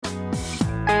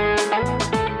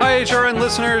HRN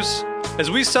listeners.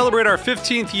 As we celebrate our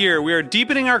 15th year, we are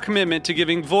deepening our commitment to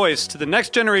giving voice to the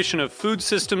next generation of food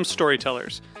systems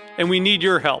storytellers, and we need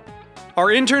your help. Our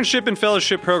internship and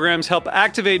fellowship programs help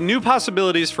activate new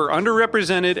possibilities for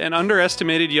underrepresented and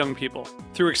underestimated young people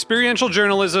through experiential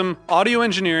journalism, audio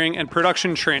engineering, and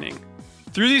production training.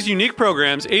 Through these unique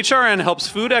programs, HRN helps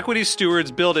food equity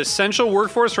stewards build essential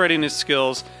workforce readiness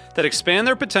skills that expand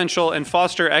their potential and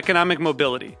foster economic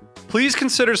mobility. Please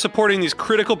consider supporting these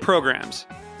critical programs.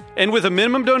 And with a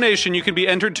minimum donation, you can be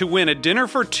entered to win a dinner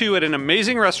for two at an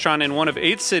amazing restaurant in one of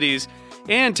 8 cities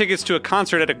and tickets to a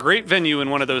concert at a great venue in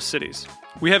one of those cities.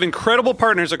 We have incredible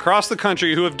partners across the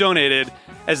country who have donated,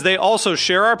 as they also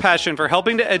share our passion for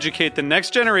helping to educate the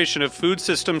next generation of food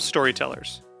systems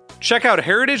storytellers. Check out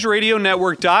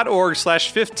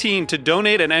heritageradionetwork.org/15 to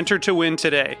donate and enter to win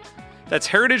today. That's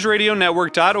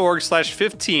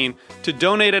heritageradionetwork.org/15 to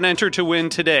donate and enter to win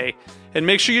today. And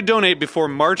make sure you donate before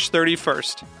March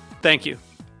 31st. Thank you.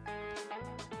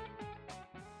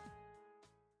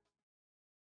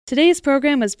 Today's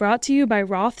program was brought to you by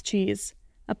Roth Cheese,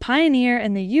 a pioneer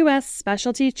in the U.S.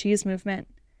 specialty cheese movement.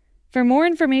 For more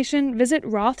information, visit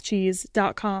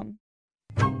rothcheese.com.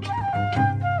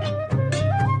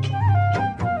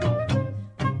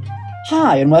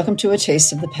 Hi, and welcome to A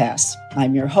Taste of the Past.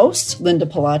 I'm your host, Linda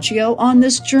Palacio, on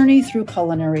this journey through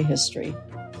culinary history.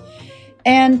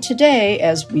 And today,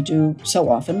 as we do so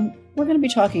often, we're going to be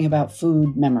talking about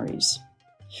food memories.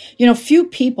 You know, few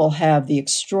people have the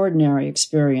extraordinary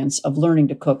experience of learning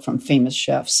to cook from famous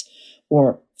chefs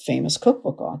or famous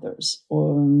cookbook authors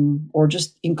or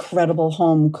just incredible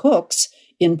home cooks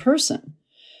in person.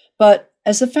 But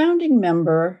as a founding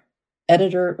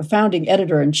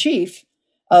editor-in-chief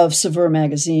of Saveur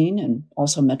magazine and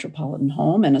also Metropolitan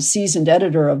Home, and a seasoned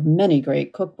editor of many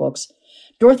great cookbooks,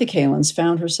 Dorothy Kalins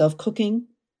found herself cooking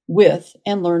with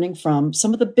and learning from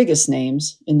some of the biggest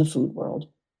names in the food world.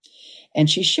 And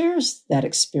she shares that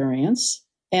experience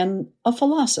and a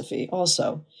philosophy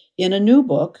also in a new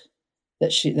book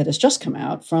that has just come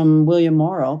out from William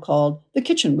Morrow called The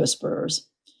Kitchen Whisperers,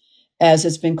 as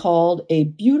it's been called a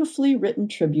beautifully written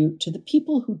tribute to the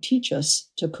people who teach us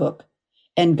to cook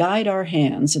and guide our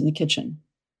hands in the kitchen.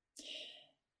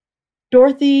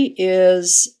 Dorothy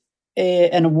is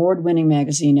an award-winning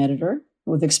magazine editor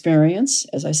with experience,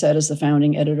 as I said, as the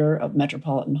founding editor of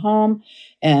Metropolitan Home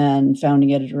and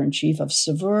founding editor-in-chief of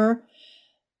Saveur,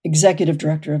 executive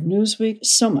director of Newsweek,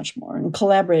 so much more, and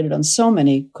collaborated on so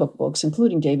many cookbooks,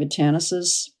 including David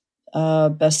Tanis's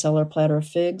bestseller Platter of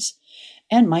Figs,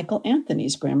 and Michael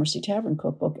Anthony's Gramercy Tavern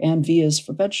cookbook, and Via's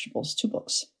for Vegetables, 2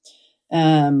 books.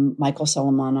 Michael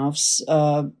Solomonov's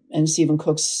and Stephen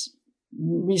Cook's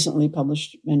recently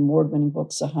published and award-winning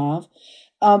book, Sahav.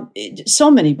 So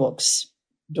many books,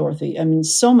 Dorothy. I mean,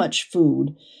 so much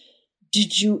food.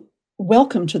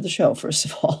 Welcome to the show, first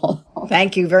of all.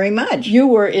 Thank you very much. You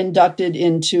were inducted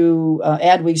into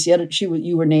Adweek's,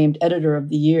 you were named Editor of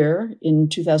the Year in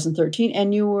 2013,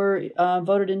 and you were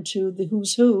voted into the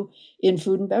Who's Who in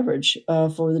Food and Beverage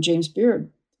for the James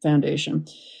Beard Foundation.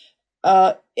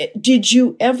 Did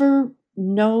you ever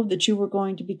know that you were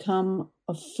going to become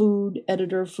a food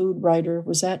editor, food writer?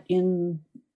 Was that in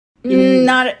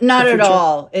not at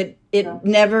all. It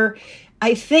never.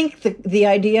 I think the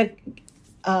idea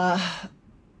of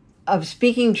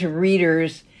speaking to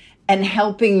readers and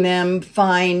helping them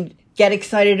get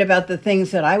excited about the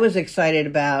things that I was excited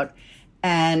about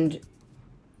and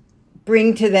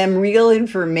bring to them real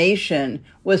information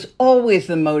was always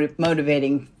the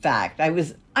motivating fact.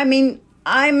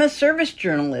 I'm a service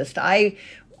journalist. I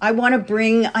want to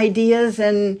bring ideas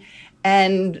and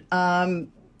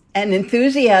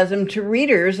enthusiasm to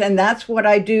readers, and that's what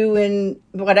I did in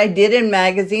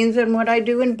magazines and what I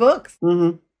do in books.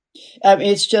 Mm-hmm.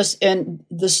 It's just, and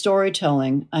the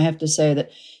storytelling, I have to say that,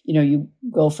 you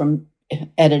go from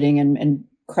editing and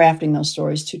crafting those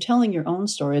stories to telling your own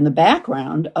story. And the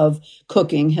background of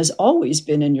cooking has always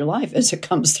been in your life, as it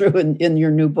comes through in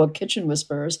your new book, Kitchen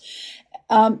Whisperers.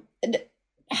 Tell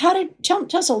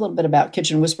us a little bit about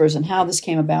Kitchen Whisperers and how this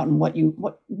came about and what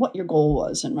your goal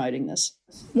was in writing this.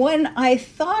 When I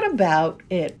thought about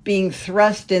it being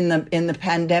thrust in the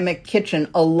pandemic kitchen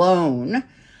alone,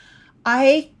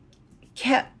 I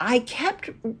kept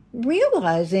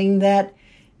realizing that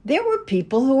there were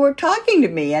people who were talking to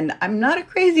me, and I'm not a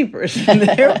crazy person.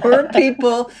 There were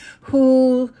people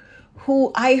who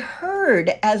who I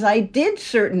heard as I did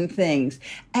certain things.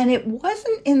 And it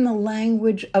wasn't in the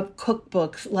language of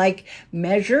cookbooks, like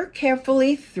measure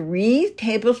carefully 3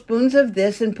 tablespoons of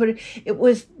this and put it. It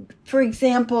was, for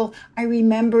example, I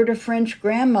remembered a French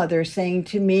grandmother saying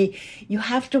to me, you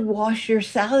have to wash your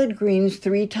salad greens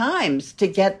 3 times to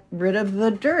get rid of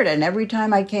the dirt. And every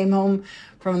time I came home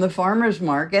from the farmer's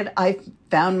market, I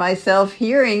found myself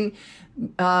hearing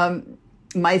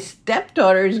my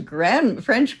stepdaughter's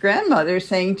French grandmother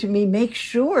saying to me, make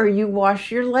sure you wash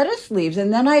your lettuce leaves.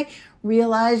 And then I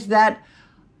realized that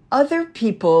other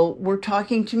people were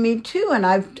talking to me too. And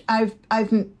I've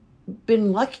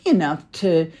been lucky enough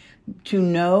to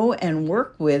know and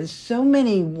work with so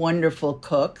many wonderful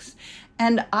cooks.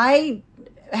 And I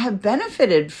have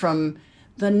benefited from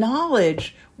the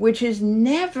knowledge, which is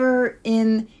never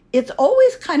it's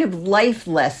always kind of life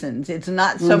lessons. It's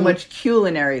not so much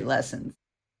culinary lessons.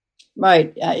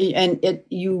 Right. And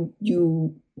you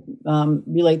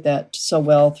relate that so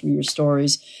well through your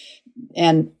stories.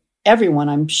 And everyone,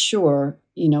 I'm sure,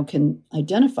 can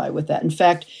identify with that. In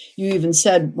fact, you even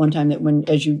said one time that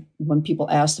when people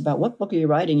asked about what book are you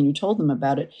writing and you told them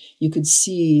about it, you could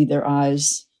see their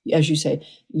eyes, as you say,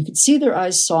 you could see their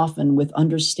eyes soften with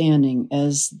understanding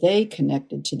as they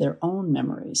connected to their own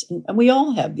memories. And we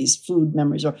all have these food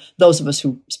memories, or those of us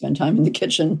who spend time in the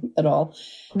kitchen at all.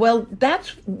 Well,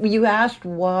 you asked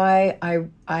why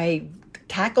I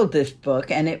tackled this book,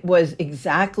 and it was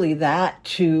exactly that,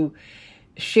 to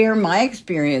share my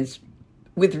experience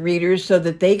with readers so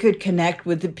that they could connect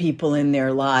with the people in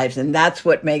their lives. And that's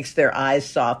what makes their eyes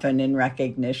soften in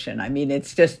recognition. I mean,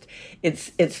 it's just,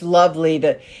 it's lovely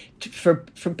for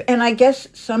and I guess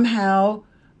somehow,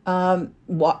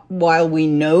 while we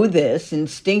know this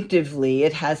instinctively,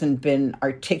 it hasn't been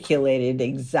articulated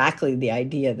exactly, the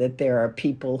idea that there are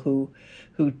people who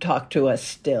talk to us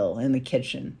still in the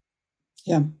kitchen.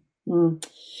 Yeah.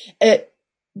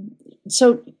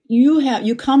 So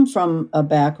you come from a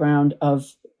background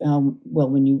of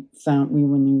when you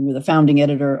were the founding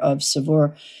editor of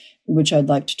Saveur, which I'd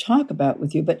like to talk about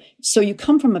with you. But so you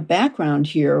come from a background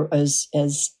here as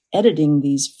editing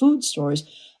these food stories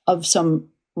of some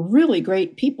really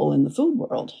great people in the food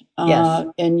world. Yes.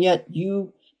 And yet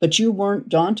you weren't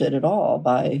daunted at all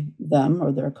by them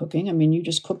or their cooking. I mean, you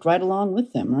just cooked right along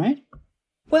with them, right?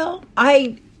 Well,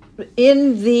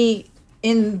 in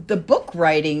the book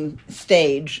writing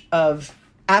stage of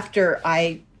after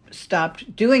I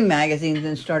stopped doing magazines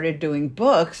and started doing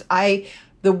books,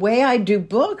 the way I do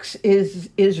books is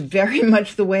very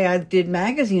much the way I did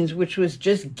magazines, which was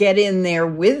just get in there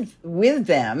with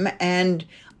them and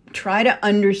try to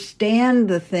understand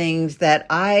the things that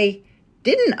I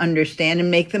didn't understand and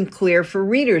make them clear for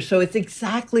readers. So it's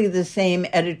exactly the same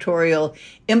editorial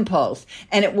impulse.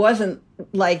 And it wasn't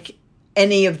like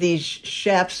any of these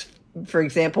chefs, for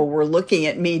example, were looking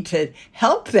at me to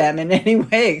help them in any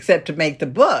way except to make the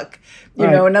book. You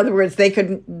know, in other words, they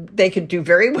could do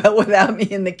very well without me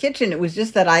in the kitchen. It was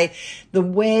just that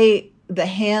the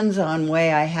hands-on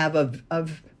way I have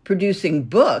of producing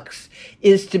books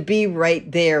is to be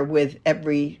right there with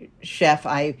every chef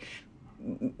I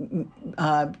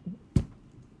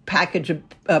package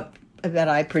that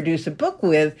I produce a book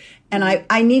with, and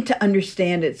I need to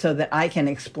understand it so that I can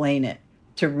explain it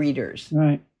to readers.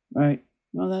 Right.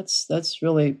 Well, that's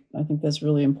really, I think that's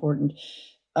really important.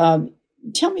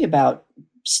 Tell me about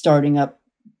starting up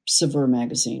Saveur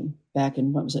magazine back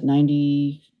in, what was it,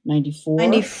 94?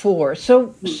 94.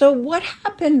 So what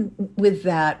happened with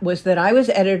that was that I was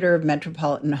editor of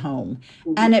Metropolitan Home.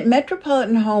 Mm-hmm. And at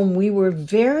Metropolitan Home, we were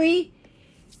very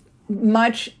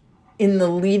much in the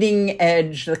leading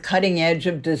edge, the cutting edge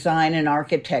of design and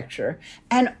architecture,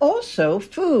 and also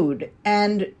food.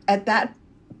 And at that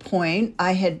point,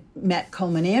 I had met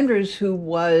Coleman Andrews, who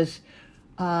was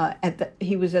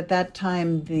he was at that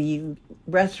time the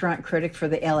restaurant critic for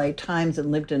the LA Times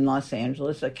and lived in Los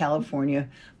Angeles, a California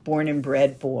born and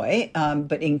bred boy,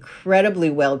 but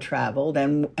incredibly well-traveled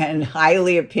and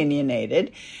highly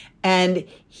opinionated. And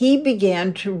he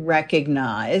began to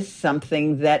recognize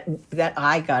something that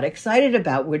I got excited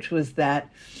about, which was that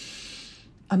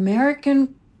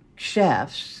American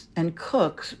chefs and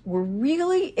cooks were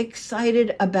really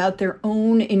excited about their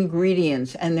own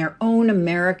ingredients and their own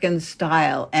American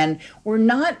style, and were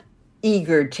not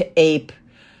eager to ape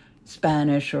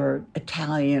Spanish or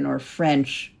Italian or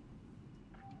French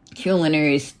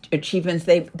culinary achievements.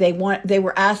 They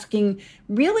were asking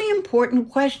really important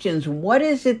questions. What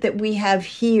is it that we have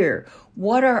here?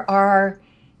 What's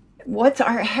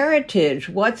our heritage?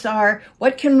 What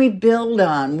can we build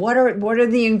on? What are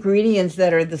the ingredients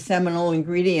that are the seminal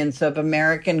ingredients of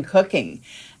American cooking?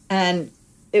 And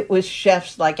it was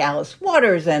chefs like Alice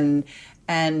Waters and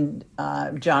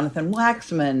Jonathan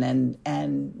Waxman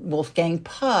and Wolfgang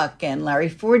Puck and Larry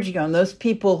Forgio, and those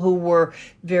people who were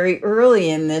very early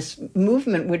in this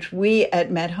movement, which we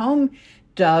at Met Home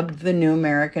dubbed the New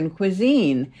American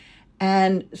Cuisine.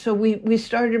 And so we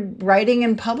started writing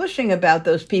and publishing about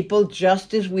those people,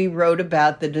 just as we wrote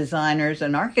about the designers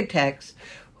and architects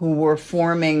who were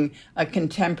forming a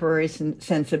contemporary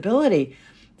sensibility.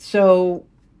 So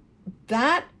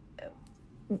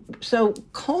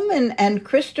Coleman and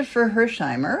Christopher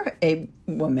Hersheimer, a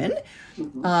woman,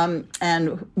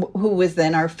 and who was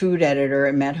then our food editor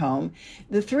at Met Home,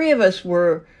 the three of us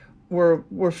were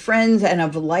friends and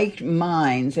of like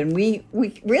minds, and we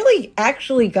really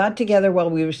actually got together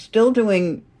while we were still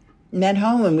doing Met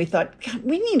Home, and we thought, God,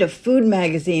 we need a food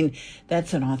magazine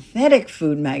that's an authentic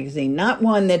food magazine, not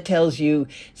one that tells you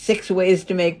 6 ways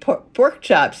to make pork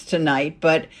chops tonight,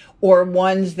 or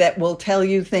ones that will tell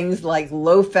you things like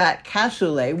low-fat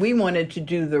cassoulet. We wanted to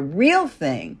do the real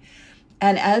thing.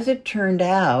 And as it turned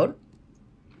out,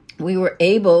 we were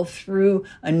able, through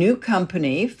a new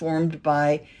company formed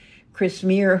by Chris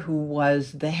Meir, who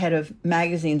was the head of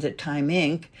magazines at Time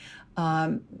Inc.,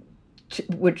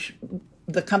 which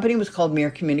the company was called Meir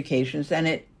Communications, and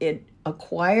it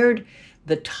acquired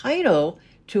the title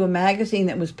to a magazine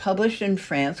that was published in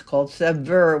France called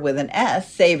Saveur with an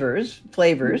S, Savors,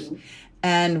 Flavors, mm-hmm.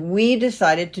 and we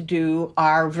decided to do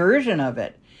our version of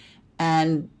it.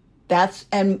 And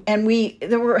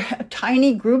there were a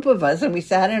tiny group of us, and we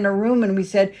sat in a room and we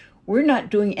said, we're not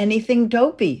doing anything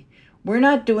dopey. We're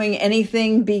not doing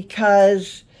anything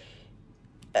because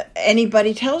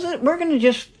anybody tells it. We're going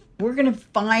to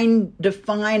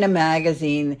define a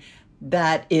magazine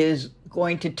that is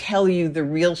going to tell you the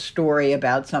real story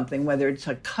about something, whether it's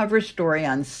a cover story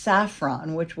on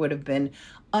saffron, which would have been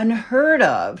unheard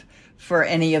of for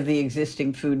any of the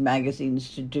existing food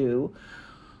magazines to do,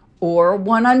 or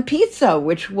one on pizza,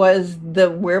 which was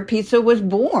where pizza was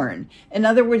born. In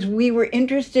other words, we were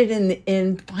interested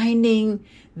in finding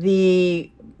the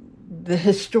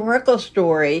historical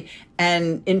story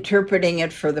and interpreting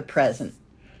it for the present.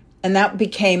 And that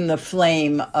became the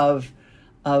flame of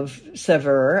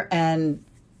Saveur. And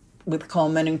with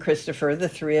Coleman and Christopher, the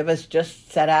three of us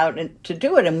just set out to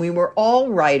do it. And we were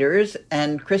all writers,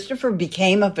 and Christopher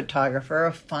became a photographer,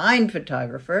 a fine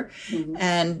photographer. Mm-hmm.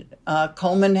 And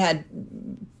Coleman had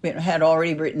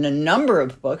already written a number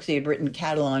of books. He had written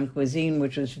Catalan Cuisine,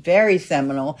 which was very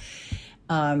seminal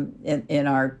in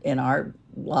our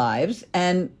lives.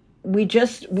 And we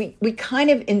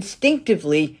kind of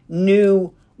instinctively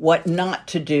knew what not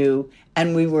to do,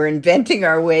 and we were inventing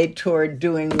our way toward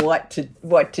doing what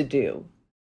to do.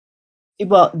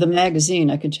 Well, the magazine,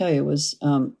 I can tell you, was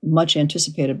much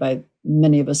anticipated by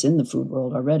many of us in the food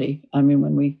world already. I mean,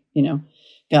 when we,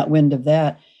 got wind of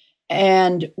that,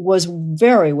 and was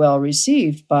very well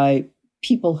received by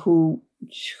people who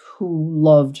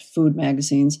loved food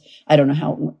magazines. I don't know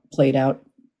how it played out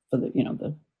for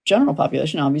the general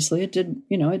population. Obviously, it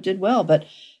did well, but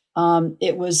I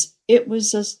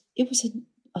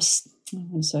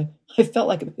felt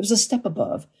like it was a step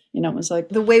above. It was like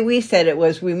the way we said it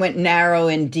was we went narrow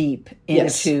and deep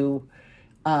into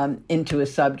a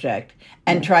subject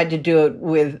and tried to do it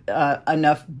with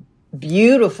enough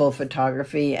beautiful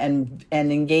photography and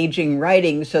engaging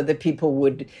writing so that people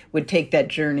would take that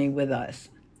journey with us.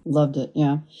 Loved it,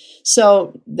 yeah.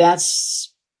 So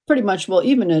that's pretty much, well,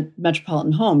 even at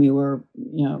Metropolitan Home, you were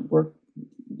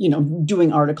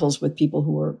doing articles with people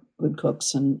who were good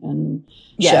cooks and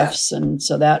chefs. And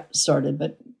so that started,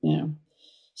 but,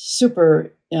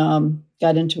 super,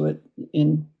 got into it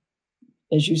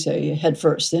as you say, head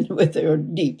first or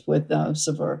deep with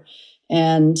Saveur,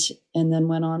 and then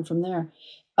went on from there.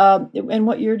 And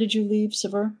what year did you leave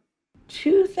Saveur?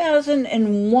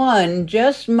 2001,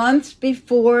 just months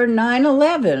before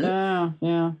 9/11.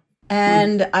 Yeah.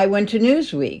 And I went to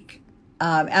Newsweek.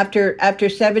 After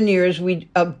 7 years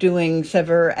of doing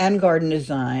Saveur and garden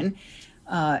design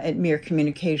at Meir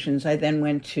Communications, I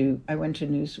went to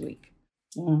Newsweek.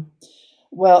 Yeah.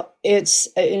 Well,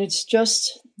 it's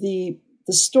just the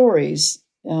stories,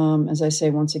 as I say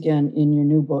once again in your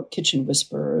new book, Kitchen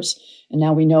Whisperers, and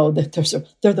now we know that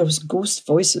there are those ghost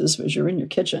voices as you're in your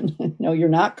kitchen. No, you're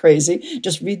not crazy.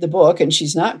 Just read the book, and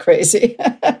she's not crazy.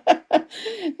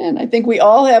 And I think we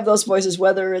all have those voices,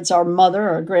 whether it's our mother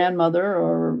or grandmother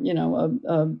or,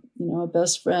 a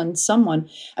best friend, someone.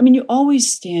 I mean, you always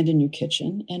stand in your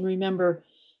kitchen and remember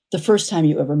the first time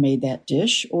you ever made that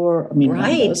dish,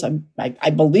 right. I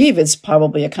believe it's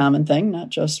probably a common thing, not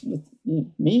just with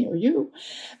me or you,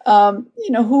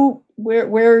 who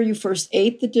where you first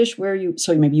ate the dish,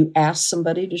 so maybe you asked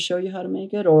somebody to show you how to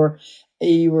make it, or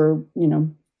you were,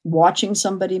 watching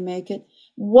somebody make it.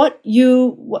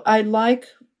 I like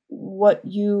what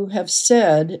you have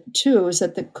said too, is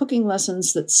that the cooking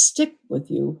lessons that stick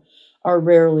with you are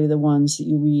rarely the ones that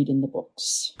you read in the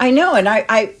books. I know. And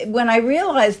I when I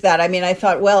realized that, I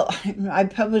thought, well, I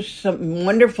published some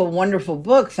wonderful, wonderful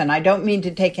books, and I don't mean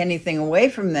to take anything away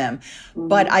from them. Mm-hmm.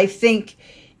 But I think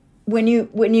when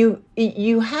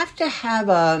you have to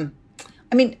have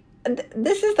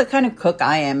this is the kind of cook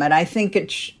I am. And I think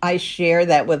I share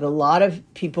that with a lot of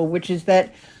people, which is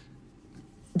that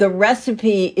the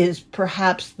recipe is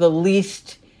perhaps the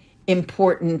least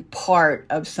important part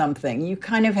of something. You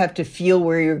kind of have to feel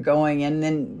where you're going, and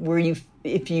then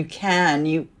if you can,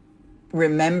 you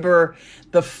remember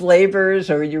the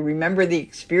flavors, or you remember the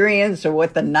experience, or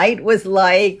what the night was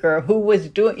like, or who was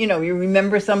doing, you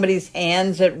remember somebody's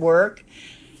hands at work.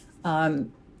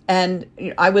 And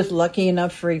I was lucky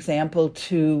enough, for example,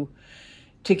 to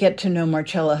get to know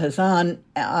Marcella Hazan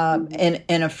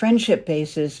in a friendship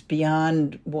basis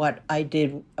beyond what I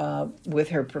did with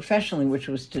her professionally, which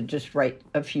was to just write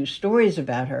a few stories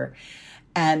about her.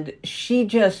 And she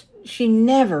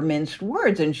never minced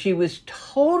words, and she was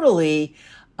totally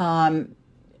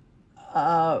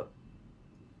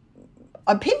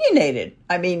opinionated.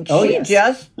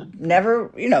 Just never,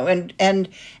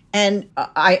 and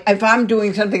if I'm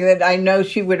doing something that I know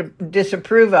she would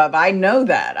disapprove of, I know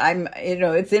that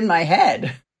it's in my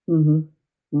head. Mm-hmm.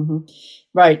 Mm-hmm.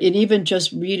 Right. And even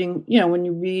just reading, when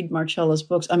you read Marcella's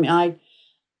books, I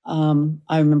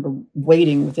remember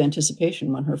waiting with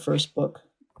anticipation when her first book,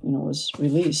 was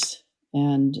released,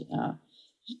 and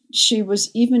she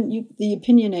was the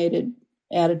opinionated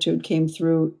attitude came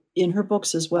through in her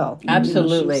books as well.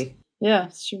 Absolutely.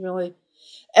 She really.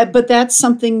 But that's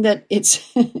something that it's,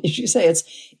 as you say,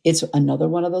 it's another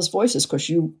one of those voices. Of course,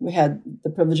 you had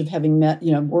the privilege of having met,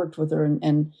 worked with her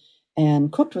and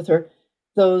cooked with her.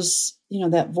 Those,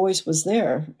 that voice was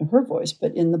there, her voice.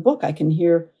 But in the book, I can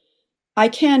hear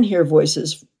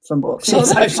voices from books. Oh,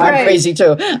 I'm crazy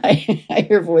too. I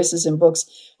hear voices in books.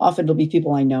 Often it'll be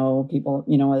people I know, people,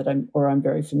 that I'm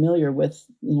very familiar with,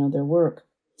 their work.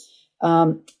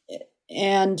 I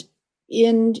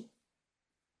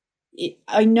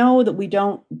know that we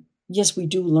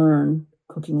do learn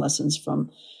cooking lessons from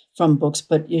books,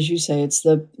 but as you say, it's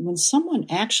when someone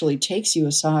actually takes you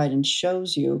aside and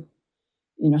shows you,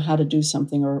 how to do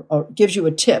something or gives you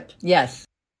a tip. Yes.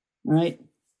 Right.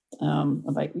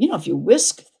 If you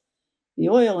whisk the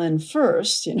oil in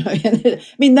first,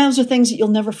 those are things that you'll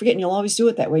never forget, and you'll always do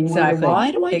it that way. And you wonder,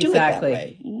 why do I do it that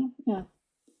way? Yeah.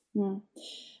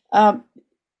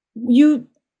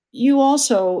 You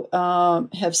also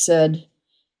have said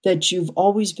that you've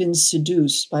always been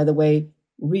seduced by the way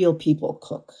real people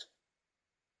cook.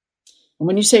 And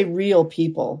when you say real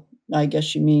people, I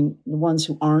guess you mean the ones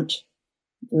who aren't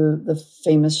the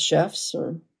famous chefs,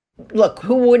 or... Look,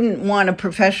 who wouldn't want a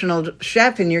professional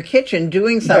chef in your kitchen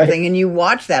doing something, right? And you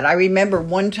watch that. I remember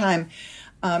one time,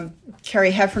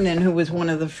 Carrie Heffernan, who was one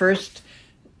of the first...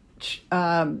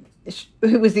 who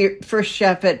was the first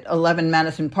chef at 11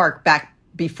 Madison Park back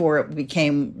before it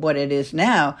became what it is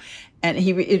now. And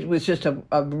it was just a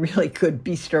really good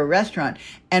bistro restaurant.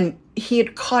 And he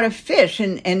had caught a fish,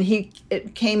 and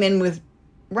it came in with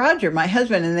Roger, my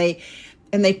husband, and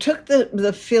they took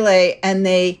the fillet,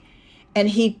 and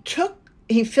he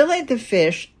filleted the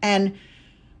fish and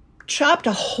chopped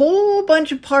a whole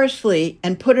bunch of parsley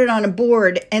and put it on a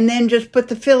board, and then just put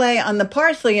the fillet on the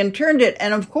parsley and turned it.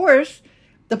 And of course,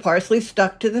 the parsley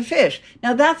stuck to the fish.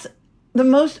 Now that's the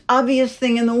most obvious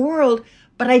thing in the world,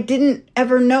 but I didn't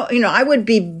ever know, I would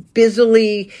be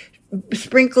busily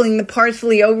sprinkling the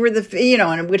parsley over the,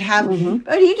 and it would have,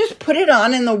 but he just put it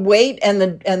on, and the weight and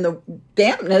the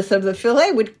dampness of the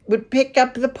fillet would pick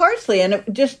up the parsley. And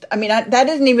it just, that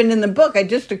isn't even in the book. It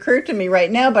just occurred to me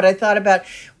right now, but I thought about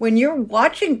when you're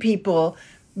watching people,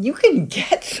 you can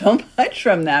get so much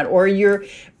from that, or you're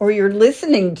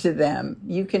listening to them.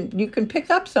 You can pick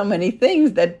up so many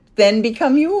things that then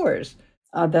become yours.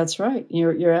 That's right.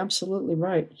 You're absolutely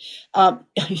right.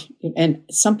 And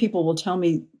some people will tell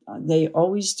me they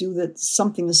always do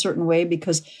something a certain way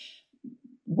because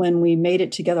when we made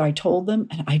it together, I told them,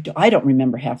 and I don't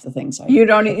remember half the things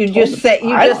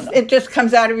it just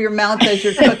comes out of your mouth as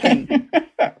you're cooking.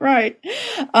 Right.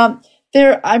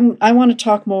 I want to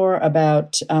talk more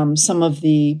about some of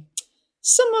the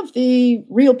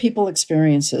real people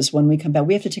experiences when we come back.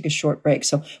 We have to take a short break.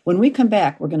 So when we come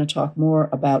back, we're going to talk more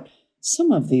about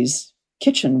some of these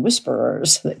kitchen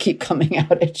whisperers that keep coming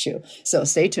out at you. So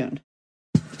stay tuned.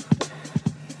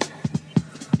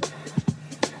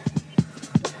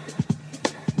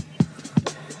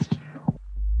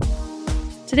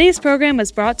 Today's program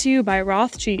was brought to you by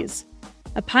Roth Cheese,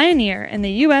 a pioneer in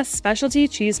the U.S. specialty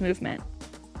cheese movement.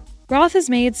 Roth has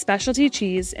made specialty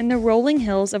cheese in the rolling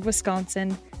hills of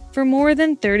Wisconsin for more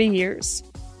than 30 years.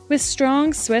 With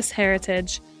strong Swiss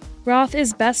heritage, Roth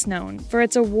is best known for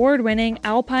its award-winning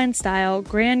Alpine-style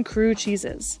Grand Cru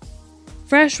cheeses.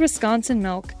 Fresh Wisconsin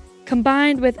milk,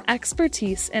 combined with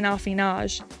expertise in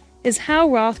affinage, is how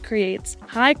Roth creates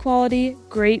high-quality,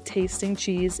 great-tasting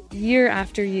cheese year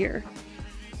after year.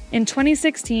 In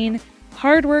 2016,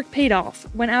 hard work paid off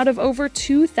when out of over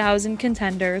 2,000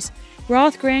 contenders,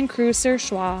 Roth Grand Cru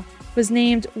Surchoix was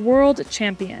named World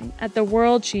Champion at the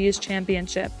World Cheese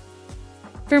Championship.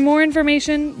 For more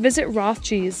information, visit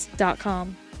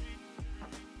rothcheese.com.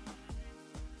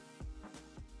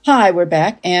 Hi, we're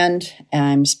back, and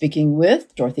I'm speaking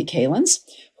with Dorothy Kalins,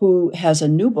 who has a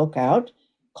new book out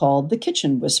called The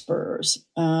Kitchen Whisperers.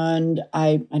 And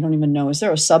I don't even know, is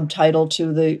there a subtitle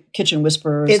to The Kitchen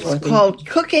Whisperers? It's Dorothy? called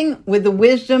Cooking with the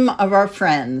Wisdom of Our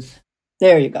Friends.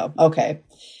 There you go. Okay.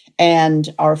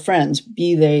 And our friends,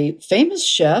 be they famous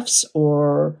chefs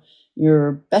or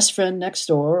your best friend next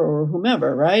door or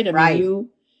whomever, right? I mean,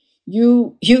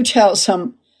 you tell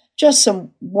some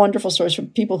wonderful stories from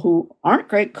people who aren't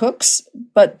great cooks,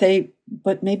 but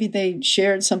maybe they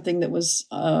shared something that was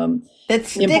that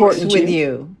sticks important with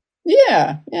you.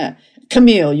 Yeah.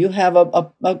 Camille, you have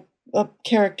a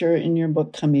character in your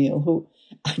book, Camille, who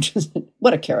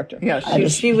what a character. Yeah,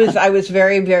 she was. I was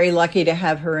very, very lucky to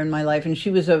have her in my life, and she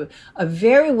was a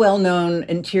very well-known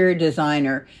interior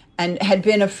designer and had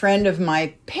been a friend of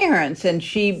my parents. And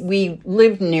we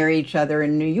lived near each other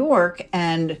in New York,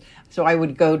 and so I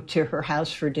would go to her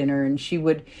house for dinner, and she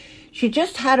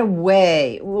just had a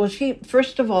way. Well,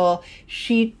 first of all,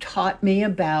 she taught me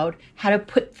about how to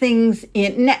put things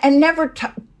in, and never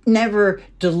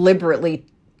deliberately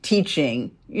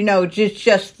teaching,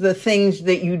 just the things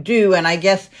that you do. And I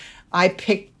guess I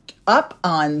picked up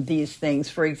on these things.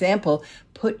 For example,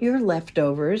 put your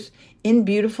leftovers in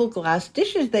beautiful glass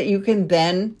dishes that you can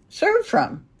then serve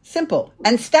from. Simple.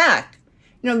 And stack.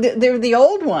 They're the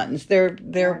old ones. It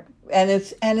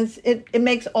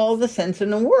makes all the sense in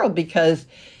the world because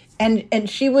and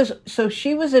she was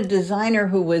a designer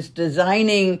who was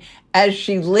designing as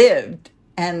she lived.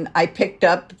 And I picked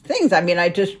up things. I mean,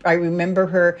 I remember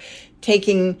her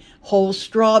taking whole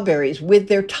strawberries with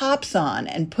their tops on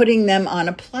and putting them on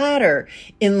a platter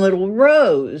in little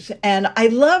rows. And I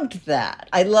loved that.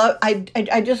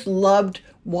 I just loved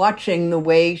watching the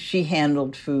way she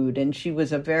handled food. And she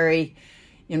was a very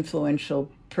influential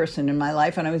person in my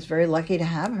life. And I was very lucky to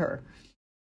have her.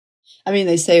 I mean,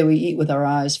 they say we eat with our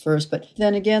eyes first, but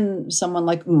then again, someone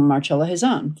like Marcella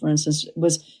Hazan, for instance,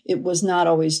 was not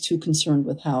always too concerned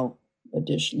with how a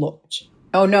dish looked.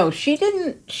 Oh, no, she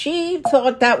didn't. She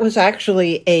thought that was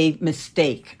actually a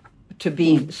mistake to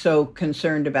be so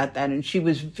concerned about that. And she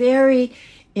was very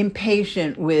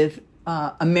impatient with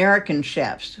American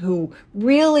chefs who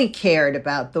really cared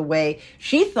about the way,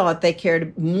 she thought they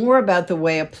cared more about the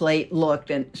way a plate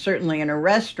looked, and certainly in a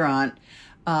restaurant,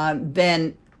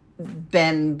 than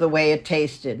the way it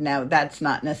tasted. Now, that's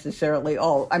not necessarily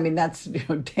all. I mean, that's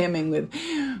damning with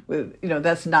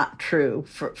that's not true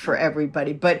for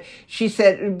everybody. But she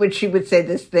would say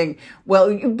this thing.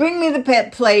 Well, you bring me the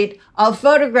plate, I'll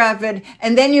photograph it,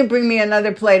 and then you bring me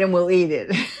another plate, and we'll eat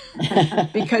it.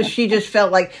 Because she just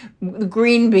felt like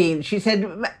green beans. She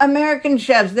said, American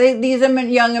chefs, these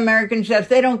young American chefs,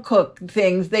 they don't cook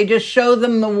things; they just show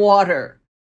them the water.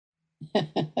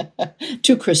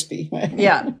 Too crispy. Right?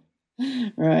 Yeah.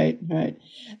 Right.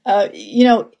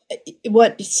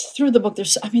 Through the book,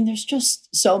 there's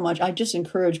just so much. I just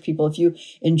encourage people, if you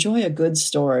enjoy a good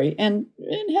story and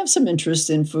have some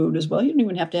interest in food as well, you don't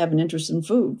even have to have an interest in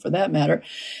food for that matter.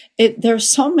 There are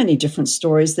so many different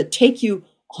stories that take you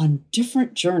on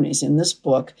different journeys in this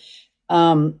book.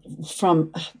 From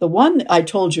the one I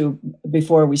told you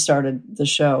before we started the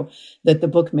show, that the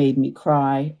book made me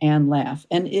cry and laugh,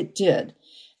 and it did.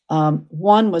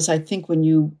 One was, I think, when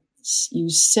you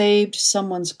saved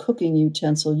someone's cooking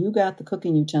utensil. You got the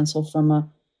cooking utensil from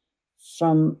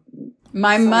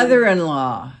my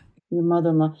mother-in-law. Your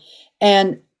mother-in-law,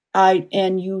 and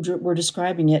you were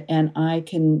describing it, and I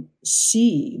can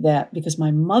see that because my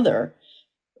mother,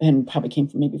 and probably came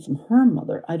from her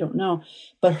mother, I don't know,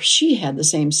 but she had the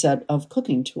same set of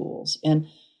cooking tools, and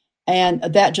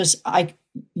that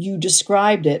you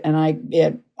described it, and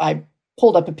I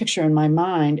pulled up a picture in my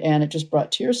mind, and it just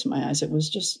brought tears to my eyes. It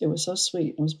was so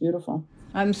sweet. It was beautiful.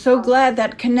 I'm so glad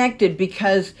that connected,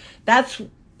 because that's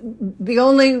the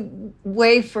only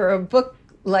way for a book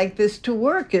like this to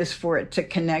work, is for it to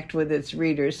connect with its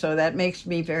readers. So that makes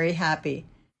me very happy.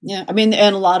 Yeah. I mean,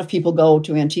 and a lot of people go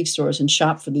to antique stores and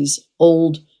shop for these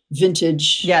old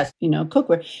vintage, yes,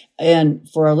 cookware. And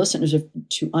for our listeners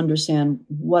to understand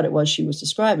what it was she was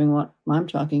describing, what I'm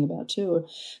talking about too,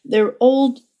 they're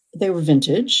old, they were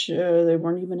vintage, they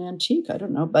weren't even antique, I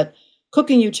don't know, but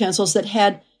cooking utensils that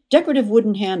had decorative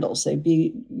wooden handles. They'd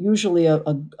be usually a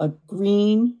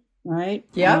green, right?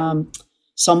 Yeah.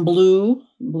 Some blue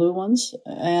ones.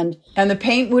 And the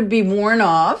paint would be worn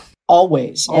off.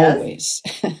 Always, yes. Always.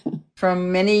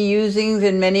 From many usings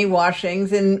and many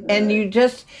washings, and you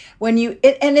just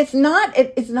it's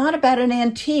not about an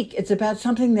antique. It's about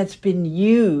something that's been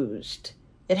used.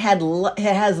 It has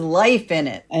life in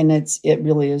it, and it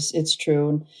really is. It's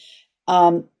true.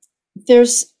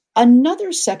 There's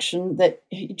another section that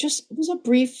just was a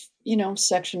brief,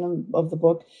 section of the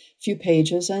book, a few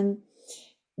pages, and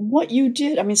what you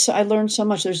did. I mean, so I learned so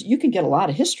much. You can get a lot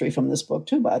of history from this book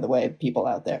too, by the way, people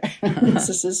out there.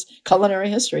 This is culinary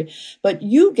history. But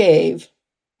you gave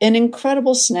an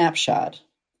incredible snapshot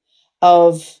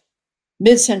of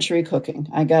mid-century cooking,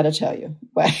 I got to tell you,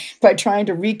 by trying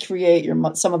to recreate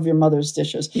some of your mother's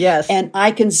dishes. Yes. And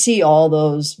I can see all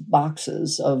those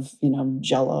boxes of,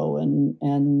 Jell-O and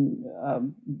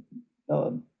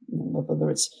whether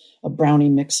it's a brownie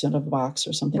mix in a box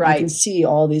or something. Right. I can see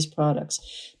all these products.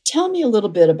 Tell me a little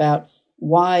bit about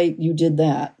why you did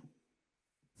that.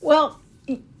 Well,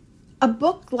 a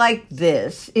book like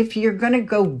this, if you're going to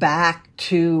go back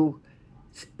to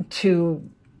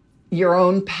your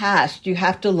own past, you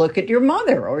have to look at your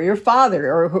mother or your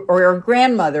father or your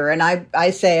grandmother. And I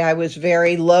say I was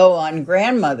very low on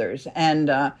grandmothers and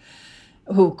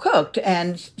who cooked.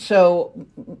 And so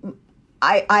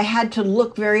I had to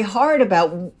look very hard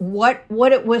about what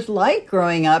it was like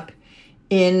growing up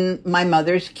in my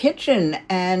mother's kitchen.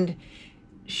 And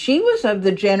she was of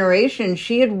the generation,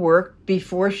 she had worked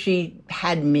before she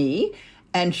had me,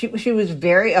 and she was a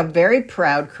very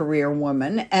proud career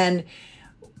woman, and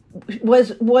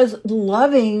was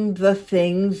loving the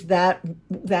things that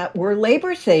were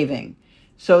labor saving.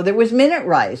 So there was minute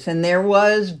rice, and there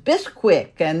was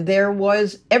Bisquick, and there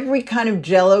was every kind of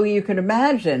Jell-O you could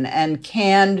imagine, and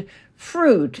canned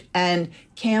fruit, and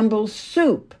Campbell's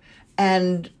soup,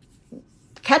 and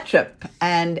ketchup,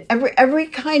 and every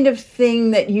kind of thing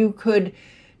that you could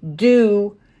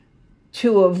do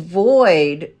to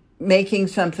avoid making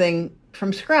something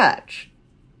from scratch.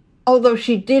 Although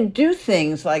she did do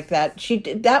things like that,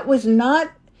 that was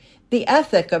not the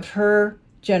ethic of her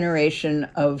generation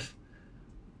of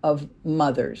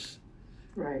mothers.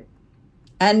 Right.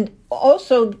 And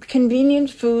also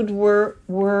convenience food were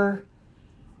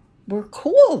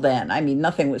cool then. I mean,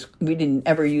 we didn't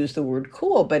ever use the word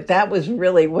cool, but that was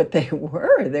really what they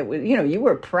were. That was, you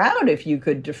were proud if you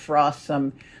could defrost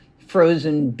some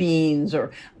frozen beans,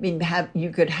 or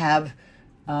you could have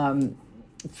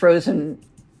frozen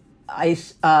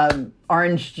ice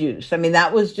orange juice. I mean,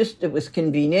 that was it was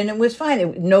convenient. It was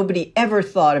fine. Nobody ever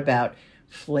thought about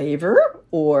flavor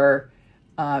or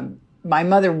my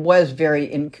mother was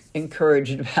very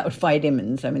encouraged about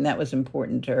vitamins. I mean, that was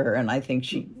important to her, and I think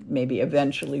she maybe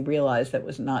eventually realized that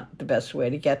was not the best way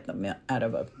to get them out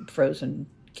of a frozen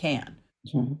can.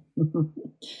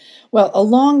 Well,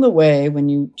 along the way, when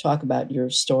you talk about your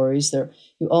stories,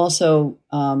 you also,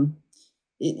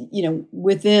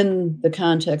 within the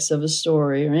context of a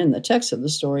story or in the text of the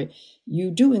story,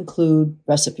 you do include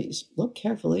recipes. Look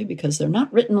carefully, because they're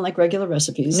not written like regular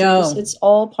recipes. No. It's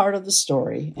all part of the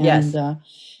story. And, yes.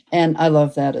 And I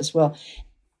love that as well.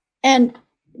 And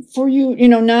for you,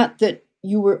 not that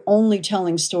you were only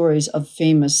telling stories of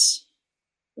famous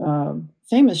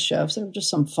chefs. There were just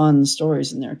some fun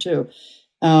stories in there too.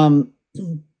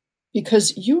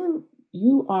 Because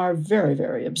you are very,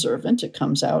 very observant. It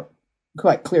comes out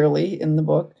quite clearly in the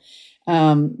book.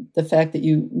 The fact that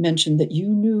you mentioned that you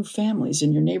knew families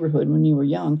in your neighborhood when you were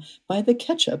young by the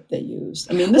ketchup they used.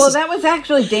 I mean, that was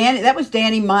actually Danny. That was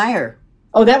Danny Meyer.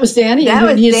 Oh, that was Danny? That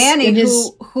was Danny,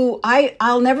 who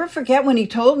I'll never forget when he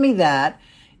told me that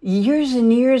years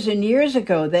and years and years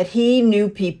ago, that he knew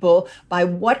people by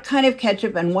what kind of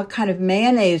ketchup and what kind of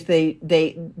mayonnaise they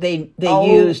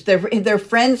used. Their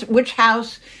friends, which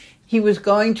house he was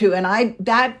going to, and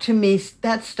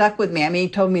that stuck with me. I mean, he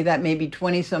told me that maybe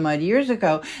 20 some odd years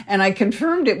ago, and I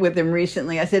confirmed it with him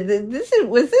recently. I said,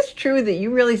 was this true that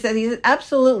you really said? He said,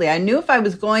 absolutely. I knew if I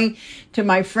was going to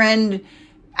my friend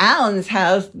Alan's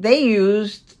house, they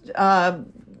used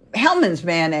Hellman's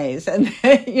mayonnaise, and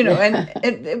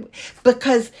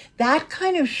because that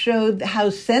kind of showed how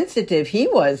sensitive he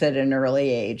was at an early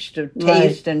age to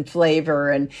taste and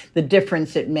flavor and the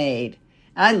difference it made.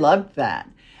 I loved that.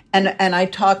 And I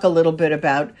talk a little bit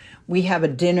about, we have a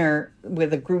dinner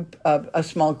with a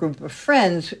small group of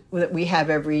friends that we have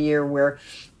every year where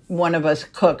one of us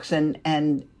cooks,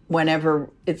 and whenever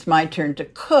it's my turn to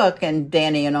cook and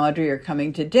Danny and Audrey are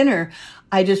coming to dinner,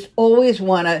 I just always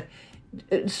want to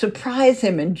surprise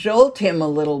him and jolt him a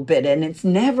little bit. And it's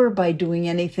never by doing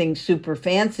anything super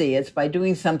fancy. It's by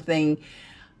doing something,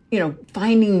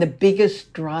 finding the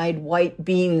biggest dried white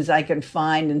beans I can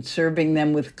find and serving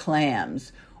them with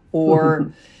clams,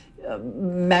 or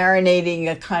marinating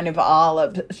a kind of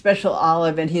special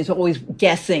olive, and he's always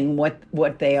guessing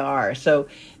what they are. So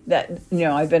that,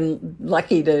 I've been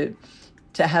lucky to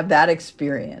have that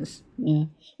experience. Yeah.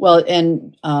 Well,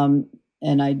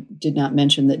 and I did not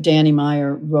mention that Danny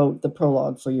Meyer wrote the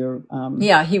prologue for your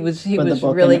he was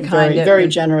book, really and kind, very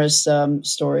generous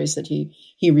stories that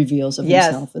he reveals of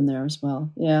himself in there as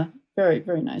well. Yeah, very,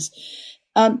 very nice.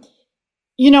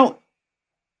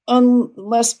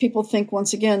 Unless people think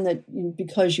once again that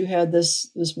because you had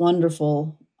this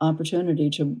wonderful opportunity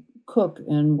to cook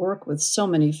and work with so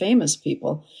many famous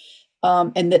people,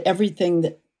 and that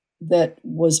everything that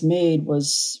was made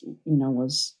was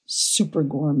super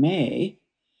gourmet.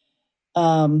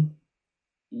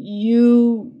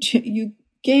 You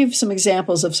gave some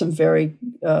examples of some very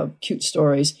cute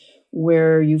stories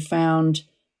where you found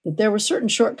that there were certain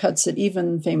shortcuts that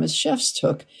even famous chefs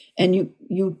took, and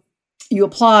you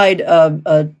applied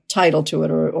a title to it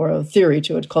or a theory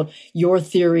to it called Your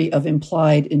Theory of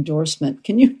Implied Endorsement.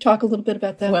 Can you talk a little bit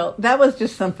about that? Well, that was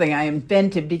just something I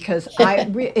invented because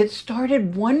it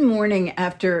started one morning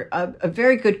after a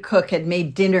very good cook had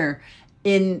made dinner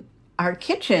in our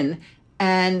kitchen,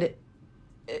 and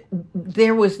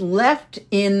there was left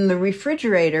in the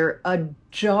refrigerator a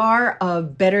jar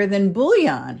of Better Than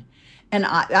bouillon. And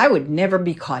I would never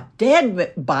be caught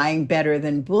dead buying Better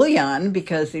Than bouillon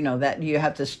because, that you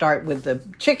have to start with the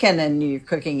chicken and you're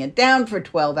cooking it down for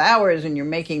 12 hours and you're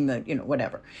making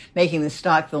making the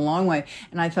stock the long way.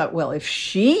 And I thought, well, if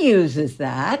she uses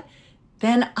that,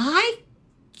 then I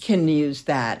can use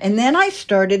that. And then I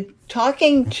started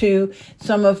talking to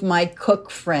some of my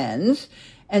cook friends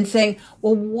and saying,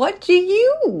 well, what do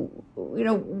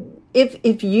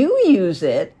if you use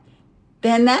it,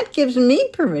 then that gives me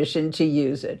permission to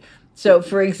use it. So,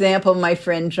 for example, my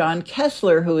friend John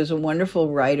Kessler, who is a wonderful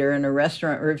writer and a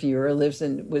restaurant reviewer,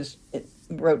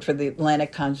 wrote for the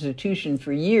Atlantic Constitution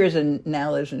for years and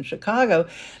now lives in Chicago.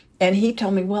 And he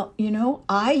told me, well,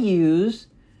 I use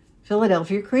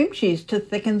Philadelphia cream cheese to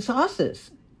thicken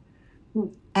sauces.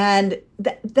 And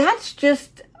that's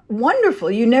just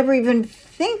wonderful. You never even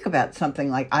think about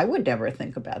something like, I would never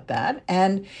think about that.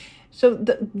 And so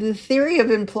the theory of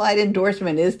implied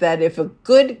endorsement is that if a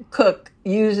good cook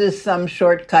uses some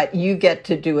shortcut, you get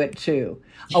to do it too.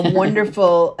 A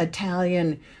wonderful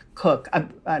Italian cook,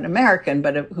 an American,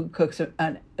 but who cooks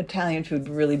an Italian food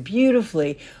really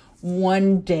beautifully.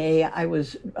 One day I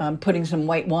was putting some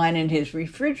white wine in his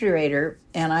refrigerator,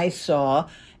 and I saw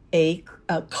a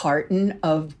carton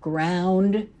of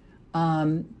ground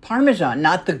Parmesan,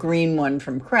 not the green one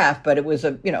from Kraft, but it was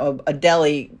a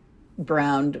deli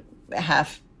ground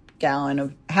half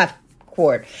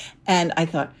quart. And I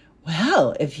thought,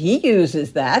 well, if he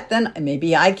uses that, then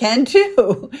maybe I can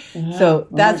too. Yeah, so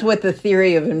that's what the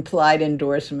theory of implied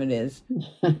endorsement is.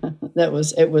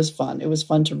 It was fun. It was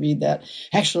fun to read that,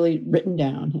 actually written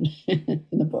down in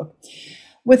the book.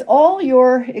 With all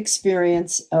your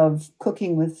experience of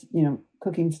cooking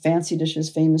cooking fancy dishes,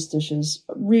 famous dishes,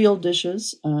 real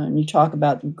dishes, and you talk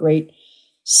about the great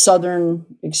Southern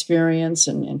experience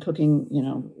and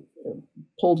cooking,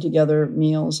 pulled together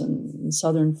meals and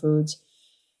Southern foods.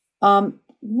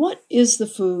 What are the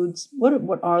foods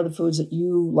that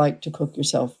you like to cook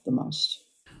yourself the most?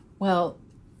 Well,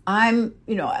 I'm,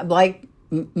 like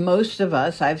most of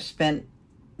us, I've spent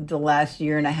the last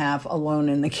year and a half alone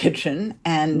in the kitchen,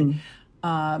 and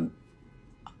I'm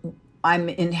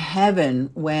in heaven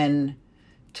when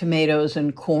tomatoes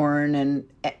and corn and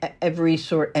every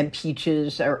sort, and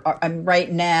peaches are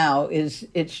right now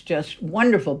it's just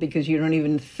wonderful because you don't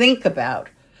even think about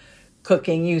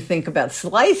cooking, you think about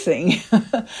slicing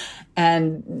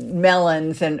and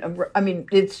melons. And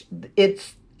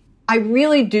I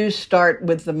really do start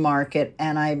with the market,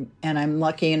 and I'm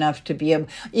lucky enough to be able,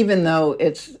 even though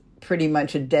it's pretty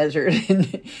much a desert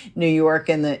in New York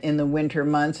in the winter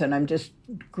months, and I'm just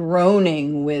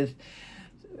groaning with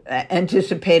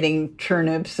anticipating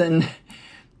turnips and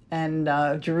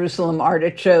Jerusalem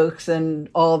artichokes and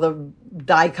all the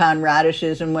daikon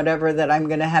radishes and whatever that I'm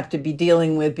going to have to be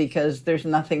dealing with because there's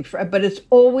nothing. But it's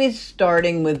always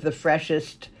starting with the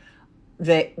freshest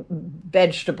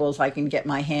vegetables I can get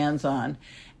my hands on.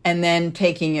 and then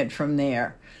taking it from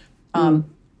there.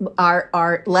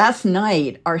 Our last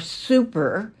night, our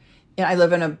super, I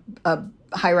live in a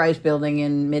high-rise building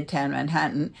in Midtown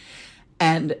Manhattan,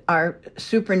 and our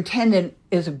superintendent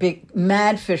is a big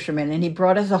mad fisherman, and he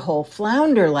brought us a whole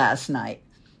flounder last night.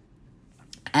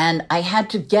 And I had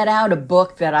to get out a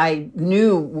book that I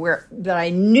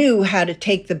knew how to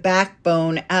take the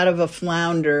backbone out of a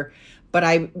flounder,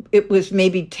 but it was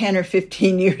maybe 10 or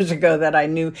 15 years ago that I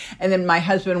knew. And then my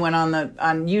husband went on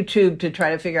YouTube to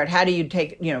try to figure out how do you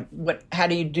how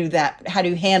do you do that? How do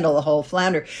you handle a whole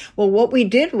flounder? Well, what we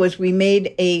did was we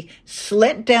made a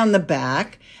slit down the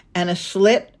back and a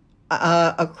slit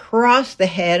across the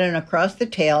head and across the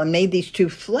tail, and made these two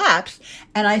flaps,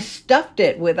 and I stuffed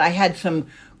it I had some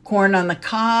corn on the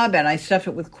cob, and I stuffed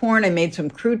it with corn. I made some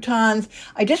croutons.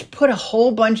 I just put a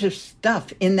whole bunch of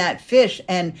stuff in that fish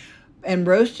and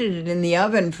roasted it in the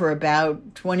oven for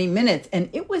about 20 minutes, and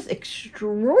it was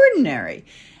extraordinary.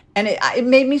 And it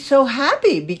made me so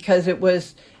happy because it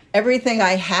was everything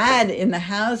I had in the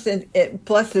house, and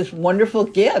plus this wonderful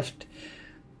gift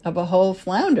of a whole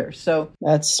flounder. So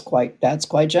that's quite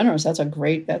generous. That's a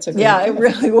great yeah, gift. It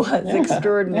really was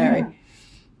extraordinary. Yeah.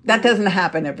 That doesn't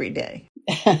happen every day.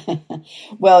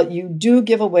 Well, you do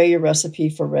give away your recipe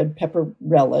for red pepper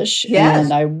relish. Yes.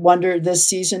 And I wonder this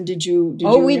season, did you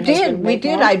we did. More?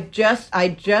 I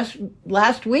just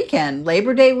last weekend,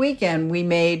 Labor Day weekend, we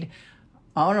made,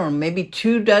 I don't know, maybe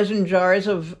 24 jars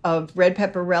of red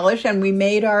pepper relish, and we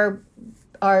made our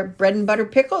bread and butter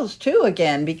pickles too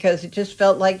again, because it just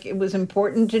felt like it was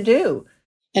important to do.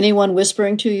 Anyone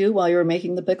whispering to you while you were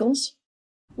making the pickles?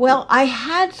 Well, I've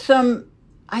had some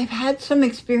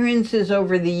experiences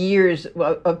over the years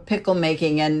of pickle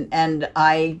making, and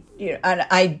I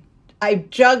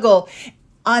juggle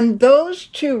on those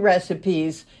two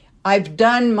recipes. I've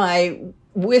done my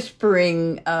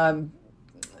whispering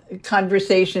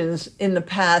conversations in the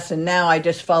past, and now I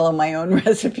just follow my own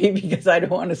recipe because I don't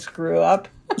want to screw up.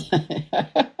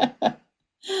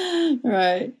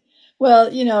 Right.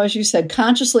 Well, as you said,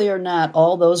 consciously or not,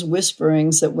 all those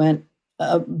whisperings that went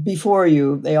before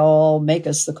you, they all make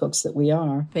us the cooks that we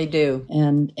are. They do.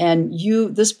 And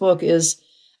this book is,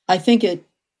 I think it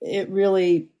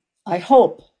really, I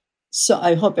hope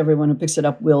everyone who picks it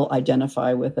up will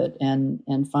identify with it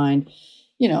and find,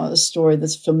 a story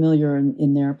that's familiar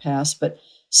in their past. But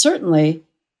certainly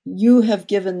you have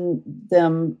given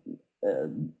them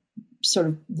sort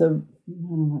of the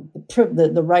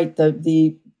right,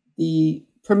 the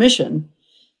permission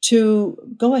to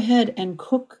go ahead and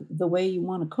cook the way you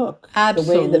want to cook.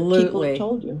 Absolutely. The way that people have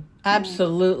told you.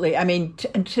 Absolutely. I mean,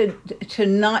 to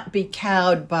not be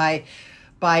cowed by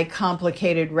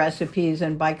complicated recipes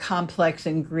and by complex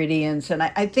ingredients. And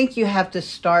I think you have to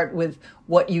start with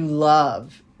what you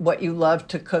love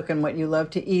to cook and what you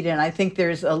love to eat. And I think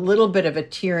there's a little bit of a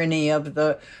tyranny of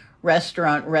the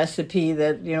restaurant recipe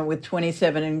that, with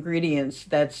 27 ingredients,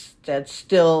 that's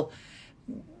still,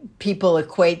 people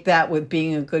equate that with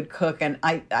being a good cook. And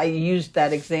I used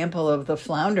that example of the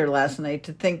flounder last night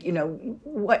to think,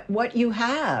 what you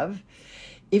have,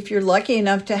 if you're lucky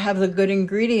enough to have the good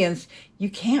ingredients, you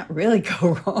can't really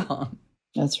go wrong.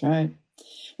 That's right.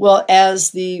 Well,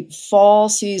 as the fall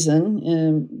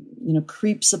season,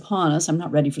 creeps upon us, I'm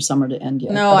not ready for summer to end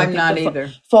yet. No, I'm not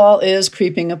either. Fall is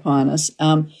creeping upon us.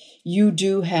 You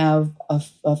do have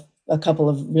a couple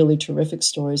of really terrific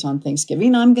stories on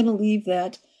Thanksgiving. I'm going to leave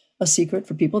that a secret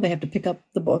for people. They have to pick up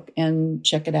the book and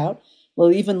check it out.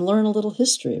 We'll even learn a little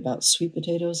history about sweet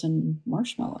potatoes and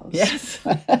marshmallows. Yes.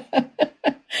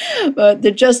 But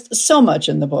there's just so much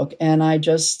in the book, and I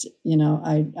just,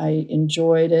 I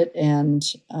enjoyed it, and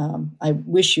I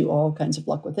wish you all kinds of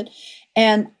luck with it.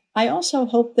 And I also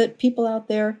hope that people out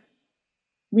there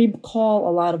recall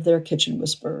a lot of their kitchen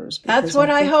whisperers. That's what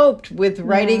I hoped with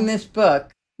writing this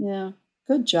book. Yeah.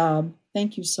 Good job.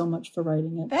 Thank you so much for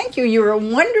writing it. Thank you. You're a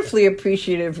wonderfully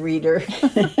appreciative reader.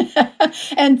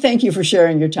 And thank you for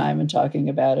sharing your time and talking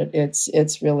about it.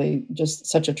 It's really just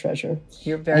such a treasure.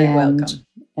 You're very welcome.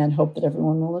 And hope that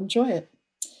everyone will enjoy it.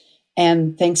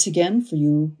 And thanks again for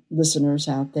you listeners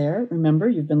out there. Remember,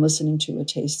 you've been listening to A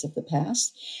Taste of the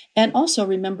Past. And also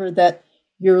remember that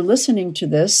you're listening to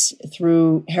this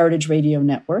through Heritage Radio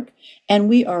Network, and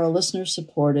we are a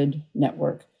listener-supported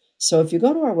network. So if you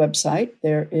go to our website,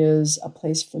 there is a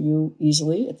place for you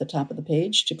easily at the top of the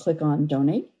page to click on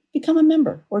Donate, become a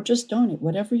member, or just donate,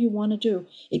 whatever you want to do.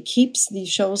 It keeps these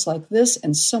shows like this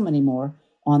and so many more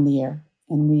on the air,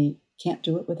 and we can't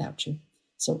do it without you.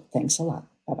 So thanks a lot.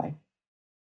 Bye-bye.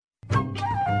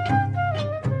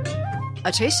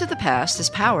 A Taste of the Past is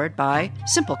powered by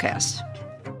Simplecast.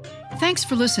 Thanks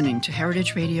for listening to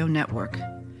Heritage Radio Network.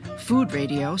 food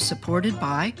radio supported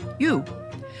by you.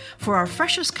 For our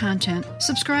freshest content,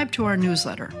 subscribe to our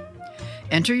newsletter.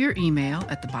 Enter your email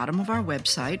at the bottom of our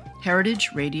website,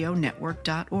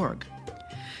 heritageradionetwork.org.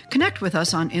 Connect with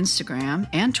us on Instagram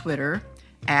and Twitter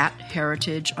at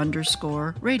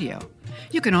heritage_radio.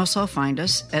 You can also find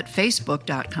us at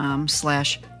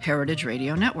facebook.com/Heritage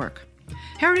Radio Network.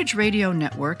 Heritage Radio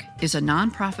Network is a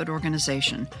nonprofit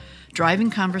organization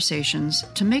driving conversations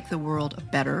to make the world a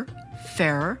better,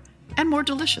 fairer, and more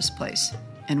delicious place.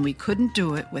 And we couldn't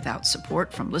do it without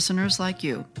support from listeners like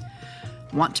you.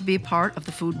 Want to be part of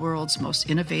the food world's most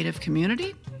innovative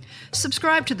community?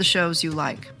 Subscribe to the shows you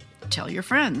like. Tell your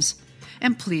friends.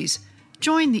 And please,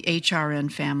 join the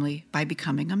HRN family by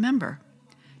becoming a member.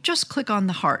 Just click on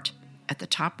the heart at the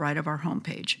top right of our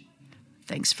homepage.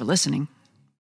 Thanks for listening.